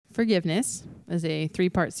Forgiveness is a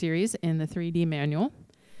 3-part series in the 3D manual.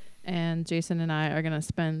 And Jason and I are going to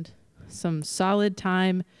spend some solid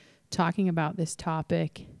time talking about this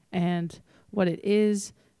topic and what it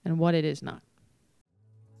is and what it is not.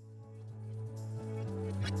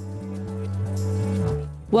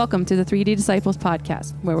 Welcome to the 3D Disciples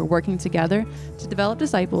podcast, where we're working together to develop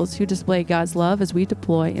disciples who display God's love as we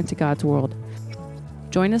deploy into God's world.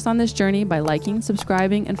 Join us on this journey by liking,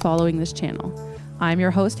 subscribing, and following this channel. I'm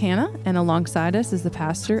your host, Hannah, and alongside us is the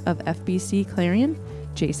pastor of FBC Clarion,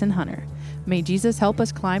 Jason Hunter. May Jesus help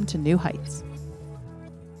us climb to new heights.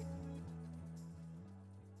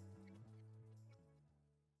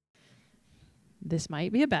 This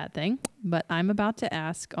might be a bad thing, but I'm about to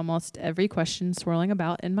ask almost every question swirling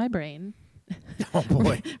about in my brain Oh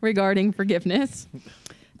boy. regarding forgiveness.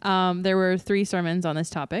 There were 3 sermons on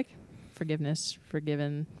this topic: forgiveness,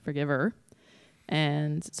 forgiven, forgiver.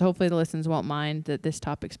 And so hopefully the listeners won't mind that this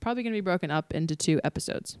topic's probably going to be broken up into 2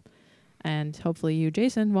 episodes. And hopefully you,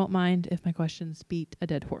 Jason, won't mind if my questions beat a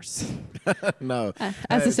dead horse. No.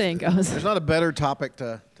 As the saying goes. There's not a better topic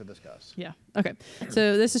to discuss. Yeah. Okay.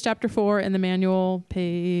 So this is chapter 4 in the manual,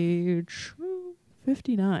 page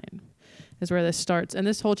 59 is where this starts. And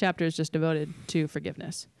this whole chapter is just devoted to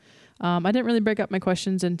forgiveness. I didn't really break up my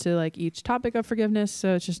questions into like each topic of forgiveness.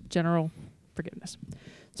 So it's just general forgiveness.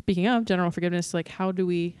 Speaking of general forgiveness, like how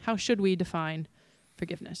should we define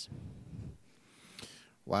forgiveness?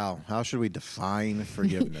 Wow. How should we define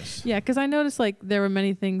forgiveness? Yeah, because I noticed like there were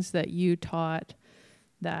many things that you taught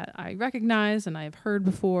that I recognize and I've heard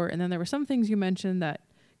before. And then there were some things you mentioned that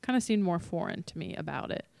kind of seemed more foreign to me about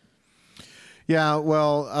it. Yeah,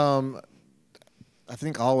 well, I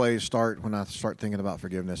think always when I start thinking about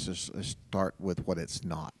forgiveness is start with what it's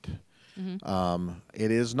not. Mm-hmm.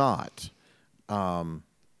 It is not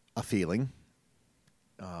a feeling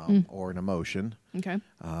or an emotion. Okay.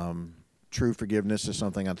 True forgiveness is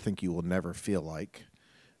something I think you will never feel like.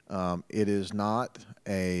 It is not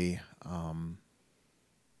it's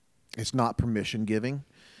not permission giving,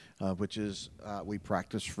 which is we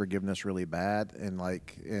practice forgiveness really bad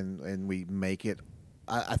and we make it.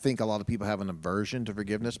 I think a lot of people have an aversion to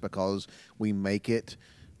forgiveness because we make it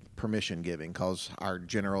permission giving, because our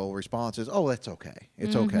general response is, oh, it's okay.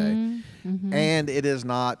 It's okay. Mm-hmm. And it is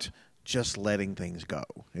not just letting things go.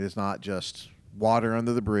 It is not just water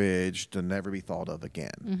under the bridge to never be thought of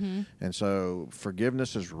again. Mm-hmm. And so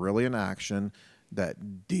forgiveness is really an action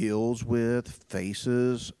that deals with,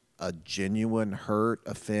 faces a genuine hurt,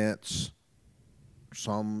 offense,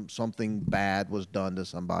 something bad was done to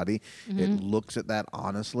somebody. Mm-hmm. It looks at that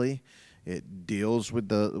honestly. It deals with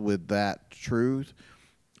that truth.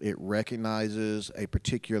 It recognizes a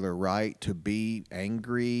particular right to be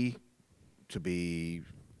angry, to be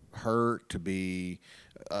hurt, to be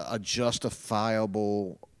a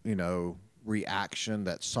justifiable, reaction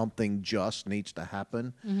that something just needs to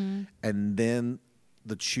happen. Mm-hmm. And then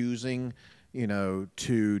the choosing,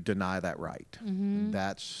 to deny that right. Mm-hmm.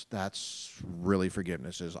 That's really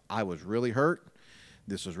forgiveness. Is I was really hurt.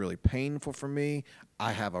 This was really painful for me.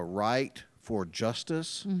 I have a right for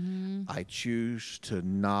justice. Mm-hmm. I choose to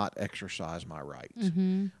not exercise my right.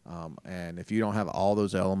 Mm-hmm. And if you don't have all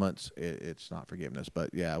those elements, it's not forgiveness. But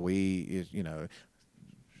yeah,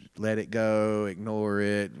 let it go, ignore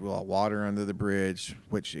it, water under the bridge,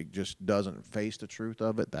 which it just doesn't face the truth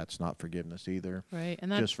of it. That's not forgiveness either. Right.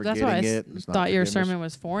 And that's why I thought your sermon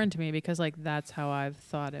was foreign to me, because like that's how I've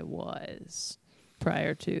thought it was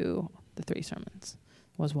prior to the 3 sermons,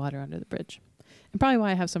 was water under the bridge. And probably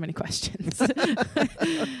why I have so many questions.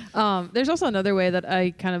 There's also another way that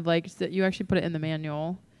I kind of liked that you actually put it in the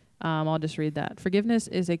manual. I'll just read that. Forgiveness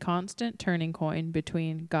is a constant turning coin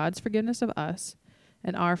between God's forgiveness of us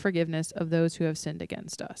and our forgiveness of those who have sinned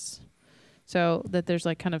against us. So that there's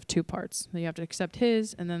like kind of 2 parts. You have to accept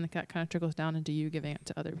his, and then that kind of trickles down into you giving it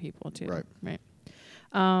to other people too. Right. Right.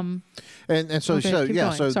 So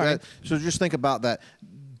Sorry. So just think about that.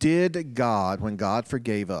 Did God, when God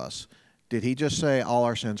forgave us, did he just say all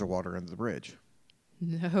our sins are water under the bridge?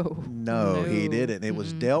 No, he didn't. It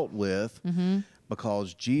was dealt with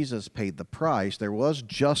because Jesus paid the price. There was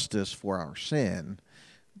justice for our sin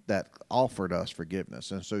that offered us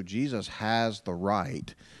forgiveness. And so Jesus has the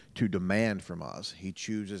right to demand from us. He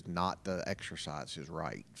chooses not to exercise his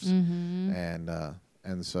rights. Mm-hmm.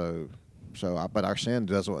 And so but our sin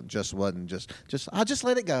wasn't just I'll just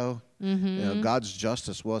let it go. Mm-hmm. God's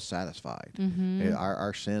justice was satisfied. Mm-hmm.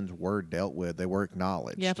 Our sins were dealt with. They were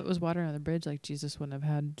acknowledged. Yeah, if it was water on the bridge, like Jesus wouldn't have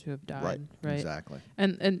had to have died. Right. Exactly.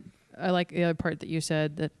 And I like the other part that you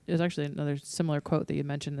said, that is actually another similar quote that you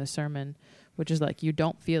mentioned in the sermon, which is like you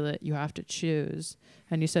don't feel it, you have to choose.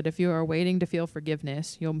 And you said if you are waiting to feel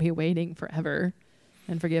forgiveness, you'll be waiting forever.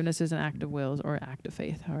 And forgiveness is an act of wills or act of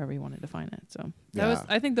faith, however you want to define it. So that was,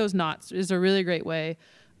 I think those knots is a really great way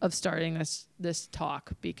of starting this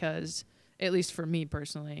talk, because at least for me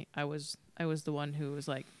personally, I was the one who was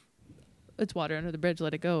like, it's water under the bridge,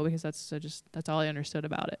 let it go, because that's all I understood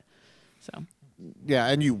about it. So yeah,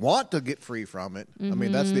 and you want to get free from it. Mm-hmm. I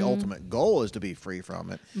mean, that's the ultimate goal, is to be free from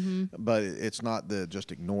it. Mm-hmm. But it's not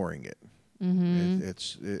just ignoring it. Mm-hmm.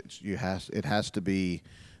 It has to be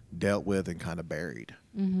dealt with and kind of buried.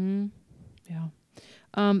 Mm-hmm.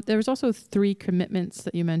 Yeah. There was also 3 commitments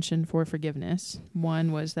that you mentioned for forgiveness.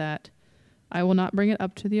 One was that I will not bring it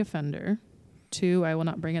up to the offender. 2, I will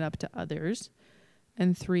not bring it up to others.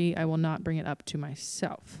 And 3, I will not bring it up to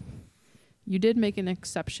myself. You did make an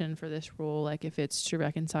exception for this rule, like if it's to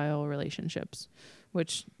reconcile relationships,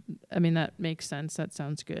 which, I mean, that makes sense. That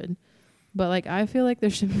sounds good. But like, I feel like there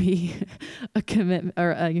should be a commitment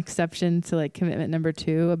or an exception to like commitment number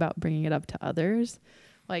 2 about bringing it up to others.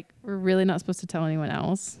 Like, we're really not supposed to tell anyone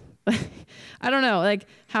else. I don't know. Like,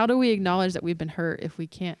 how do we acknowledge that we've been hurt if we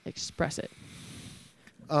can't express it?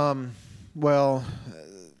 Well,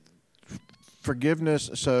 forgiveness.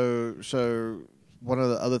 So one of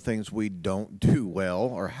the other things we don't do well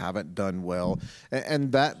or haven't done well,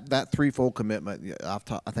 and that threefold commitment. I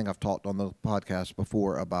think I've talked on the podcast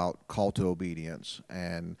before about call to obedience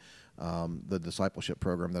and the discipleship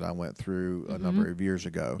program that I went through a number of years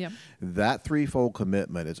ago. Yep. That threefold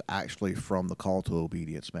commitment is actually from the call to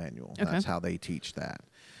obedience manual. Okay. That's how they teach that.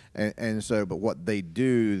 And so, but what they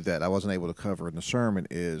do that I wasn't able to cover in the sermon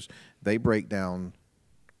is they break down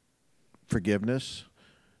forgiveness,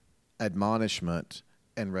 admonishment,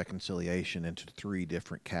 and reconciliation into 3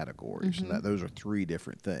 different categories, and those are 3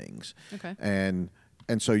 different things. Okay. And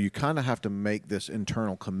so you kind of have to make this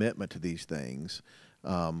internal commitment to these things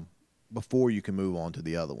before you can move on to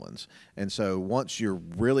the other ones. And so once you're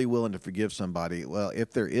really willing to forgive somebody, well,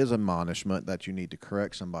 if there is admonishment that you need to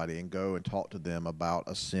correct somebody and go and talk to them about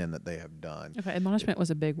a sin that they have done. Okay, admonishment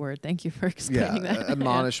was a big word. Thank you for explaining that.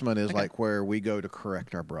 Admonishment is like where we go to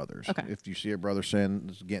correct our brothers. Okay. If you see a brother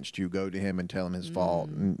sins against you, go to him and tell him his fault.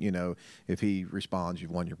 And, you know, if he responds,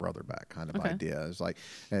 you've won your brother back kind of idea. It's like,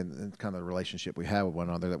 and kind of the relationship we have with one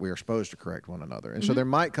another, that we are supposed to correct one another. And so there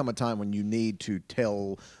might come a time when you need to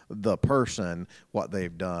tell the person what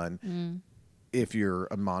they've done if you're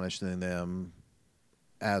admonishing them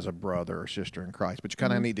as a brother or sister in Christ. But you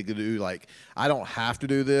kind of need to do like, I don't have to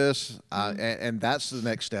do this. And that's the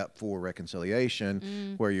next step for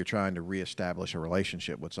reconciliation, where you're trying to reestablish a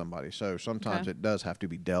relationship with somebody. So sometimes it does have to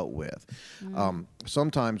be dealt with.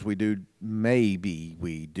 Sometimes we do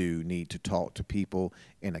need to talk to people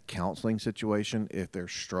in a counseling situation if they're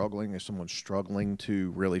struggling, if someone's struggling to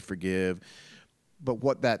really forgive. But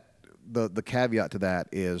what the caveat to that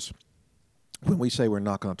is, when we say we're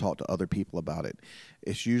not going to talk to other people about it,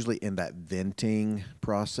 it's usually in that venting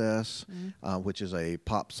process, which is a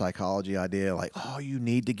pop psychology idea, like, oh, you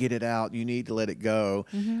need to get it out, you need to let it go,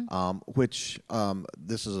 which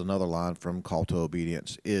this is another line from Call to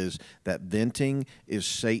Obedience, is that venting is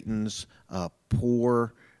Satan's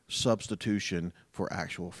poor substitution for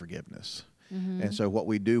actual forgiveness. And so what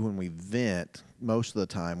we do when we vent, most of the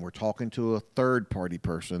time, we're talking to a third-party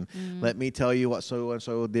person. Let me tell you what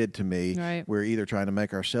so-and-so did to me. Right. We're either trying to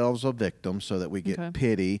make ourselves a victim so that we get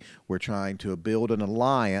pity. We're trying to build an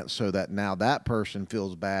alliance so that now that person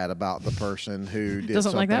feels bad about the person who did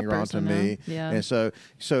something like wrong to me. Yeah. And so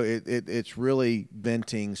it's really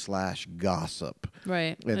venting / gossip.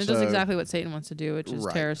 Right. And it so, does exactly what Satan wants to do, which is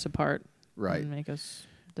tear us apart. Right. And make us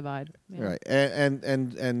divide. Yeah. Right.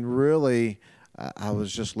 And really, I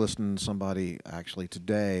was just listening to somebody actually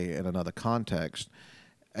today in another context,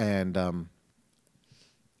 and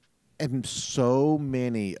so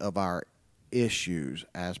many of our issues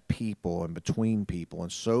as people and between people,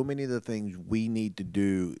 and so many of the things we need to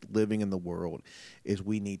do living in the world, is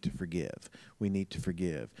we need to forgive. We need to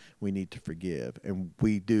forgive. We need to forgive. And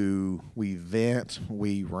we vent,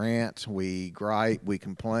 we rant, we gripe, we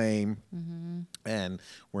complain, and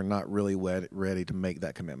we're not really ready to make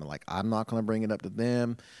that commitment. Like, I'm not going to bring it up to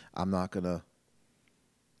them. I'm not going to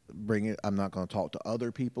talk to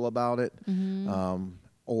other people about it.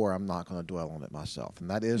 Or I'm not going to dwell on it myself. And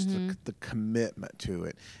that is the commitment to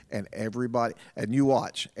it. And you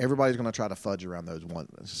watch, everybody's going to try to fudge around those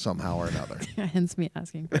ones somehow or another. Hence me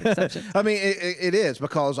asking for exceptions. I mean, it is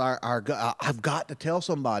because I've got to tell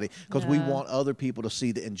somebody, because we want other people to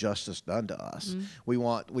see the injustice done to us. We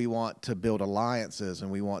want to build alliances, and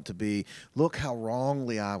we want to be, look how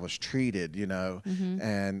wrongly I was treated, you know,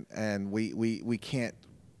 and we can't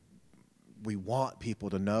we want people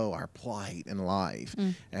to know our plight in life,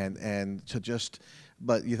 and to just.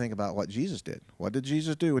 But you think about what Jesus did. What did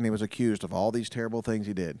Jesus do when he was accused of all these terrible things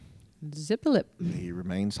he did? Zip a lip. He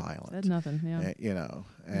remained silent. Said nothing. Yeah. You know,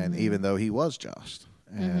 and even though he was just,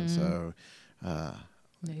 and so.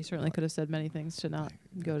 Yeah, he certainly could have said many things to not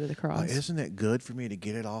go to the cross. Isn't it good for me to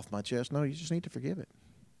get it off my chest? No, you just need to forgive it.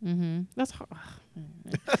 That's hard.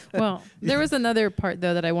 Well, there was another part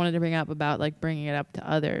though that I wanted to bring up about like bringing it up to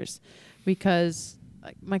others, because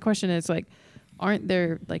like, my question is like, aren't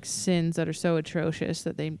there like sins that are so atrocious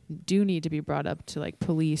that they do need to be brought up to like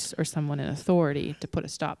police or someone in authority to put a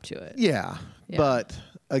stop to it? Yeah. But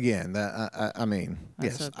again, that I mean,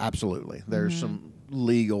 yes, absolutely. There's some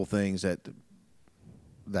legal things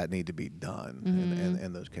that need to be done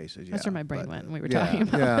in those cases. Yeah. That's where my brain went when we were talking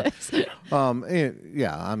about this. I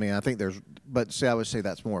mean, I think but see, I would say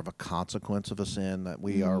that's more of a consequence of a sin, that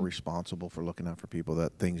we are responsible for looking out for people,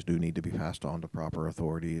 that things do need to be passed on to proper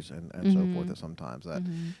authorities and so forth. That sometimes that,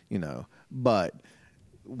 you know, but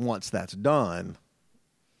once that's done,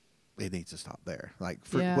 it needs to stop there. Like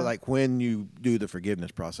like when you do the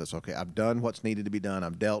forgiveness process, okay, I've done what's needed to be done.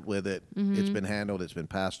 I've dealt with it. It's been handled. It's been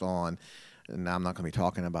passed on. And now I'm not going to be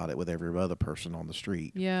talking about it with every other person on the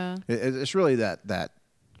street. Yeah. It's really that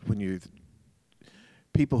when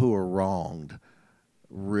people who are wronged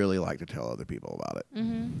really like to tell other people about it.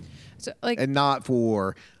 So, like, and not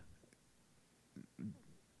for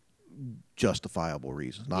justifiable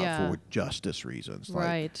reasons, not for justice reasons.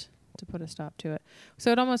 Right. To put a stop to it.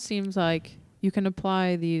 So it almost seems like you can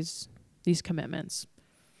apply these commitments.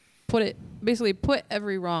 Put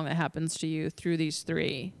every wrong that happens to you through these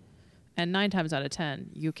three. And 9 times out of 10,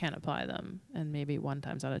 you can apply them. And maybe 1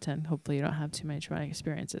 times out of 10, hopefully you don't have too many traumatic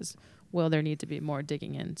experiences. Will there need to be more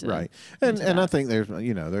digging into? Right. And I think there's,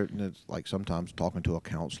 you know, there's like sometimes talking to a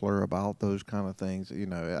counselor about those kind of things. You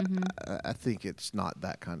know, I think it's not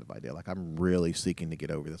that kind of idea. Like, I'm really seeking to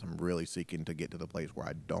get over this. I'm really seeking to get to the place where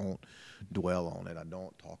I don't dwell on it. I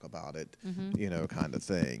don't talk about it, you know, kind of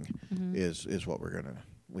thing is what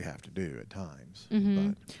we have to do at times.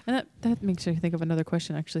 And that makes me think of another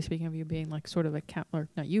question, actually, speaking of you being like sort of or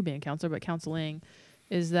not you being a counselor, but counseling,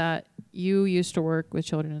 is that you used to work with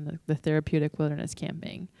children in the therapeutic wilderness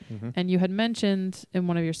camping. And you had mentioned in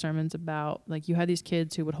one of your sermons about like you had these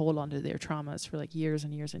kids who would hold on to their traumas for like years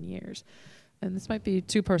and years and years. And this might be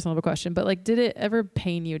too personal of a question, but like, did it ever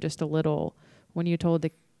pain you just a little when you told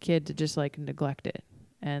the kid to just like neglect it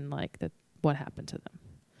and like what happened to them?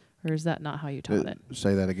 Or is that not how you taught it?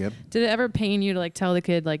 Say that again. Did it ever pain you to like tell the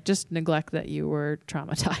kid like just neglect that you were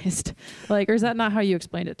traumatized? Like, or is that not how you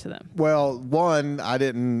explained it to them? Well, one, I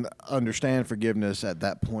didn't understand forgiveness at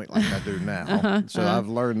that point like I do now. I've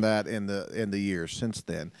learned that in the years since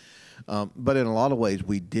then. But in a lot of ways,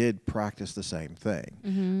 we did practice the same thing.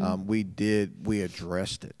 We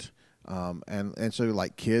addressed it. And so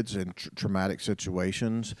like kids in traumatic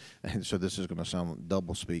situations, and so this is going to sound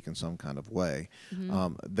double speak in some kind of way,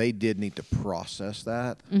 they did need to process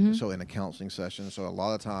that. So in a counseling session, so a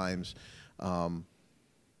lot of times, and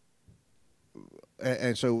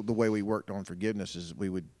so the way we worked on forgiveness is we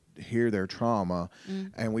would hear their trauma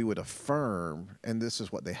and we would affirm, and this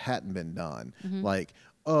is what they hadn't been done, like,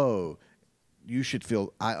 oh, you should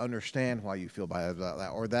feel, I understand why you feel bad about that,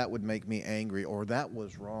 or that would make me angry, or that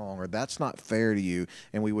was wrong, or that's not fair to you.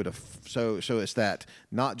 And we would have, so it's that,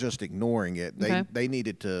 not just ignoring it. They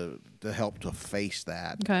needed to help to face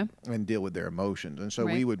that and deal with their emotions. And so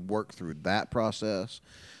we would work through that process.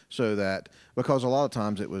 So that, because a lot of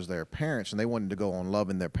times it was their parents and they wanted to go on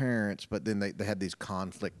loving their parents, but then they had these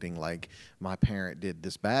conflicting, like, my parent did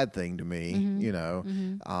this bad thing to me, you know,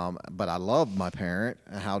 but I love my parent.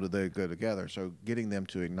 How do they go together? So getting them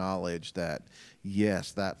to acknowledge that,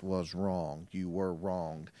 yes, that was wrong. You were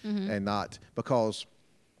wronged. And not, because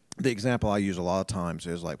the example I use a lot of times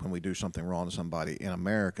is like when we do something wrong to somebody in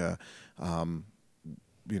America,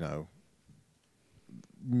 you know,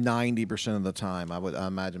 90% of the time, I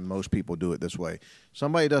imagine most people do it this way.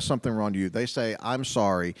 Somebody does something wrong to you. They say, I'm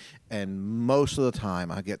sorry. And most of the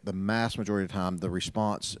time, I get the mass majority of the time, the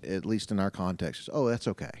response, at least in our context, is, oh, that's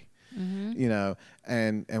okay. You know,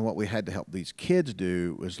 and what we had to help these kids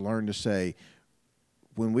do was learn to say,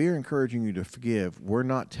 when we are encouraging you to forgive, we're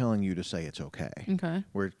not telling you to say it's okay.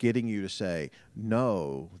 We're getting you to say,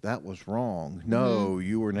 no, that was wrong. No,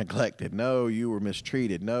 you were neglected. No, you were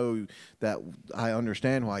mistreated. No, that I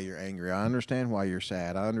understand why you're angry. I understand why you're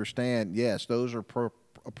sad. I understand, yes, those are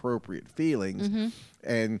appropriate feelings.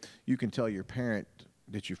 And you can tell your parent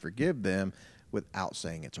that you forgive them without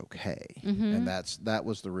saying it's okay. And that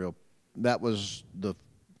was the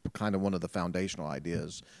kind of one of the foundational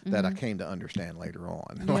ideas that I came to understand later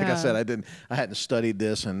on. Yeah. Like I said, I hadn't studied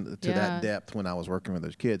this and to Yeah. that depth when I was working with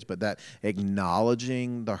those kids, but that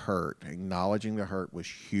acknowledging the hurt was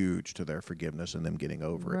huge to their forgiveness and them getting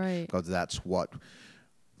over Right. it, because that's what,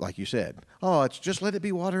 like you said, oh, it's just let it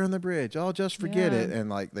be water on the bridge. Oh, just forget Yeah. it. And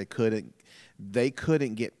like they couldn't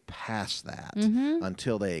get past that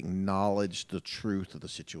until they acknowledged the truth of the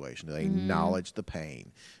situation. They acknowledged the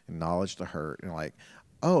pain, acknowledged the hurt, and like,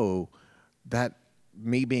 oh, that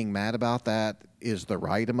me being mad about that is the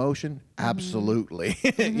right emotion? Absolutely.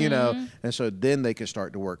 You know? And so then they could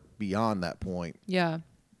start to work beyond that point. Yeah.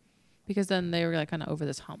 Because then they were like kind of over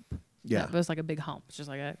this hump. Yeah. It was like a big hump. It's just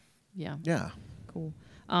like yeah. Yeah. Cool.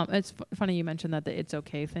 It's funny you mentioned that the it's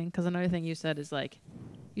okay thing, because another thing you said is like,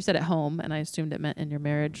 you said at home, and I assumed it meant in your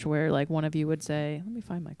marriage, where like one of you would say, let me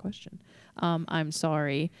find my question, I'm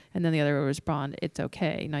sorry, and then the other would respond, it's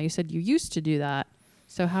okay. Now you said you used to do that,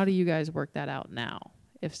 so how do you guys work that out now?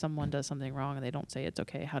 If someone does something wrong and they don't say it's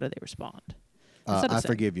okay, how do they respond? I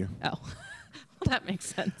forgive you. Oh, well, that makes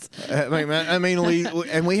sense.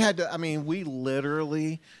 We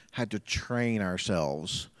literally had to train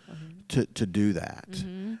ourselves to do that.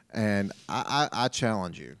 And I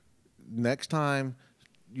challenge you, next time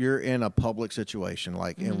you're in a public situation,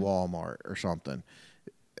 like in Walmart or something,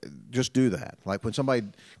 just do that. Like when somebody,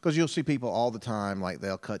 because you'll see people all the time, like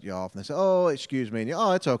they'll cut you off and they say, oh, excuse me. And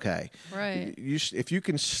oh, it's okay. Right. If you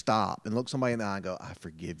can stop and look somebody in the eye and go, I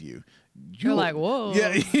forgive you. You're like, whoa.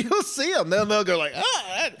 Yeah, you'll see them. They'll go like,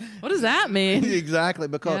 what does that mean? Exactly.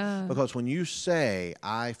 Because when you say,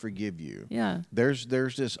 I forgive you, there's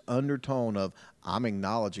this undertone of, I'm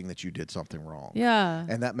acknowledging that you did something wrong. Yeah.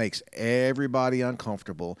 And that makes everybody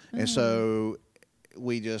uncomfortable. And so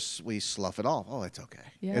we slough it off. Oh, it's okay.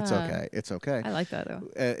 Yeah. It's okay. It's okay. I like that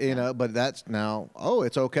though. You know, but that's now, oh,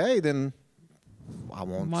 it's okay. Then I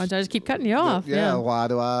won't. Why don't I just keep cutting you off? Yeah. Why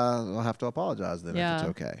do I have to apologize then if it's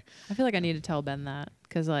okay? I feel like I need to tell Ben that,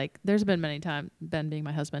 because like there's been many times, Ben being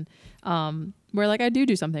my husband, where like I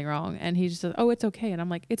do something wrong and he just says, oh, it's okay. And I'm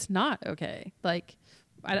like, it's not okay. Like,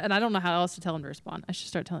 and I don't know how else to tell him to respond. I should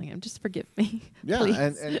start telling him, just forgive me. Yeah, please.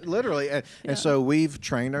 and literally. And so we've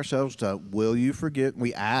trained ourselves to, will you forgive?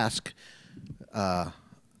 We ask,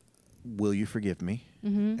 will you forgive me?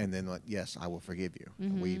 And then like, yes, I will forgive you.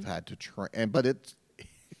 We've had to train, but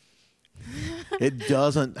it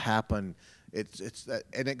doesn't happen. It's that,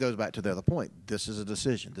 and it goes back to the other point. This is a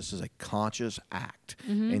decision. This is a conscious act,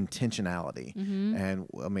 intentionality. And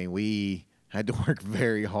I mean, we had to work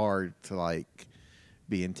very hard to like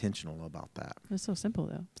be intentional about that. It's so simple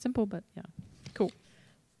though. Simple, but yeah. Cool.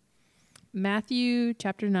 Matthew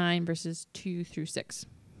chapter 9, verses 2-6.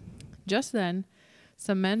 Just then,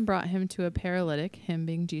 some men brought him to a paralytic, him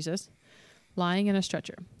being Jesus, lying in a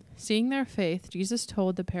stretcher. Seeing their faith, Jesus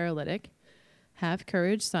told the paralytic, have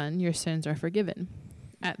courage, son, your sins are forgiven.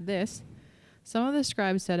 At this, some of the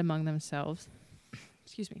scribes said among themselves,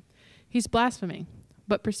 he's blaspheming.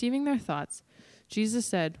 But perceiving their thoughts, Jesus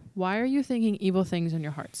said, why are you thinking evil things in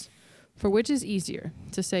your hearts? For which is easier,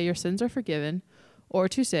 to say your sins are forgiven, or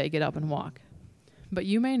to say get up and walk? But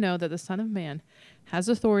you may know that the Son of Man has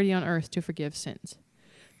authority on earth to forgive sins.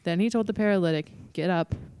 Then he told the paralytic, get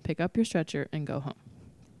up, pick up your stretcher, and go home.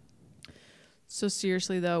 So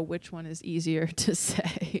seriously, though, which one is easier to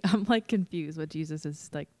say? I'm like confused what Jesus is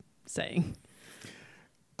like saying.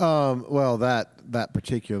 Well, that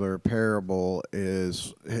particular parable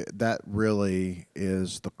really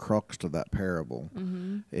is the crux to that parable,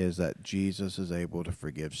 is that Jesus is able to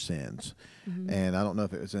forgive sins. And I don't know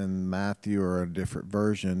if it was in Matthew or a different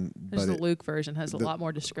version. But the Luke version has a lot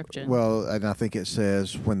more description. Well, and I think it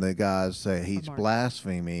says when the guys say he's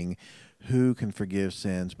blaspheming, who can forgive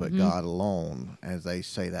sins but God alone, as they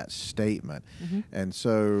say that statement. And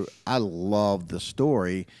so I love the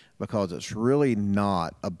story because it's really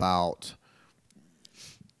not about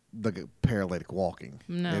the paralytic walking.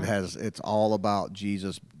 No. It's all about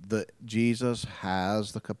Jesus. Jesus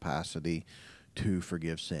has the capacity to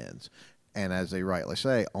forgive sins. And as they rightly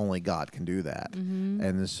say, only God can do that.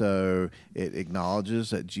 And so it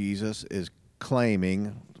acknowledges that Jesus is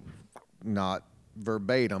claiming, not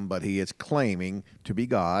verbatim, but he is claiming to be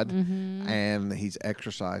God, and he's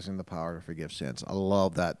exercising the power to forgive sins. I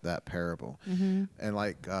love that parable. And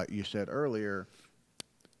like you said earlier,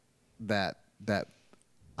 that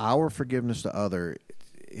our forgiveness to other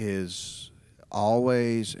is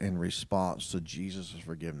always in response to Jesus'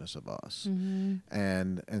 forgiveness of us.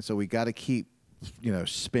 And so we got to keep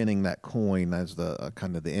spinning that coin, as the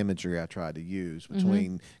kind of the imagery I tried to use,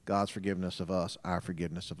 between God's forgiveness of us, our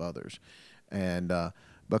forgiveness of others. And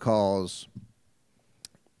because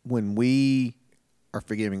when we are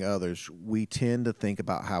forgiving others, we tend to think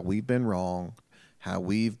about how we've been wrong, how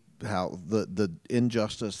the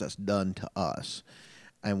injustice that's done to us,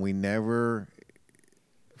 and we never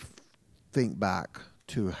think back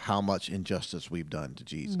to how much injustice we've done to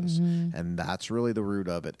Jesus. Mm-hmm. And that's really the root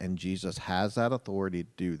of it. And Jesus has that authority to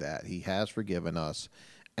do that. He has forgiven us,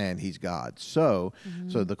 and he's God. So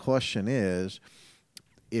the question is,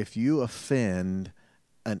 if you offend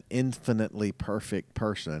an infinitely perfect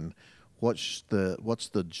person, what's the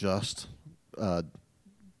justice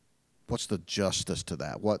to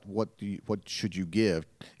that? What should you give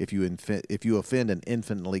if you offend an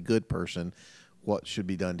infinitely good person? What should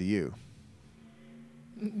be done to you?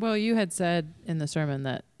 Well, you had said in the sermon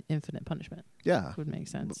that infinite punishment. Yeah, would make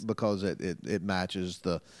sense because it matches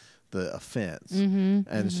the offense, mm-hmm.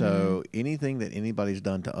 and so anything that anybody's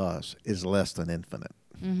done to us is less than infinite.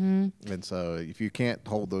 Mm-hmm. And so if you can't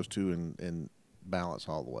hold those two in balance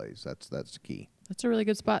all the ways, that's the key. That's a really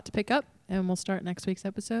good spot to pick up, and we'll start next week's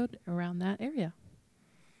episode around that area.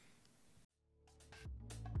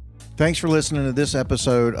 Thanks for listening to this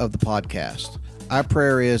episode of the podcast. Our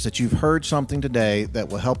prayer is that you've heard something today that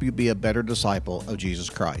will help you be a better disciple of Jesus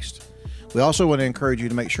Christ. We also want to encourage you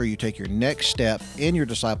to make sure you take your next step in your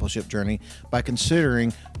discipleship journey by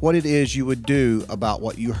considering what it is you would do about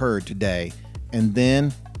what you heard today, and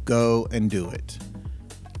then go and do it.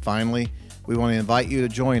 Finally, we want to invite you to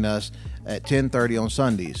join us at 10:30 on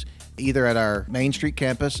Sundays, either at our Main Street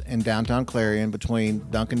campus in downtown Clarion between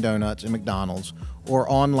Dunkin' Donuts and McDonald's,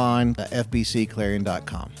 or online at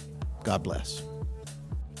fbcclarion.com. God bless.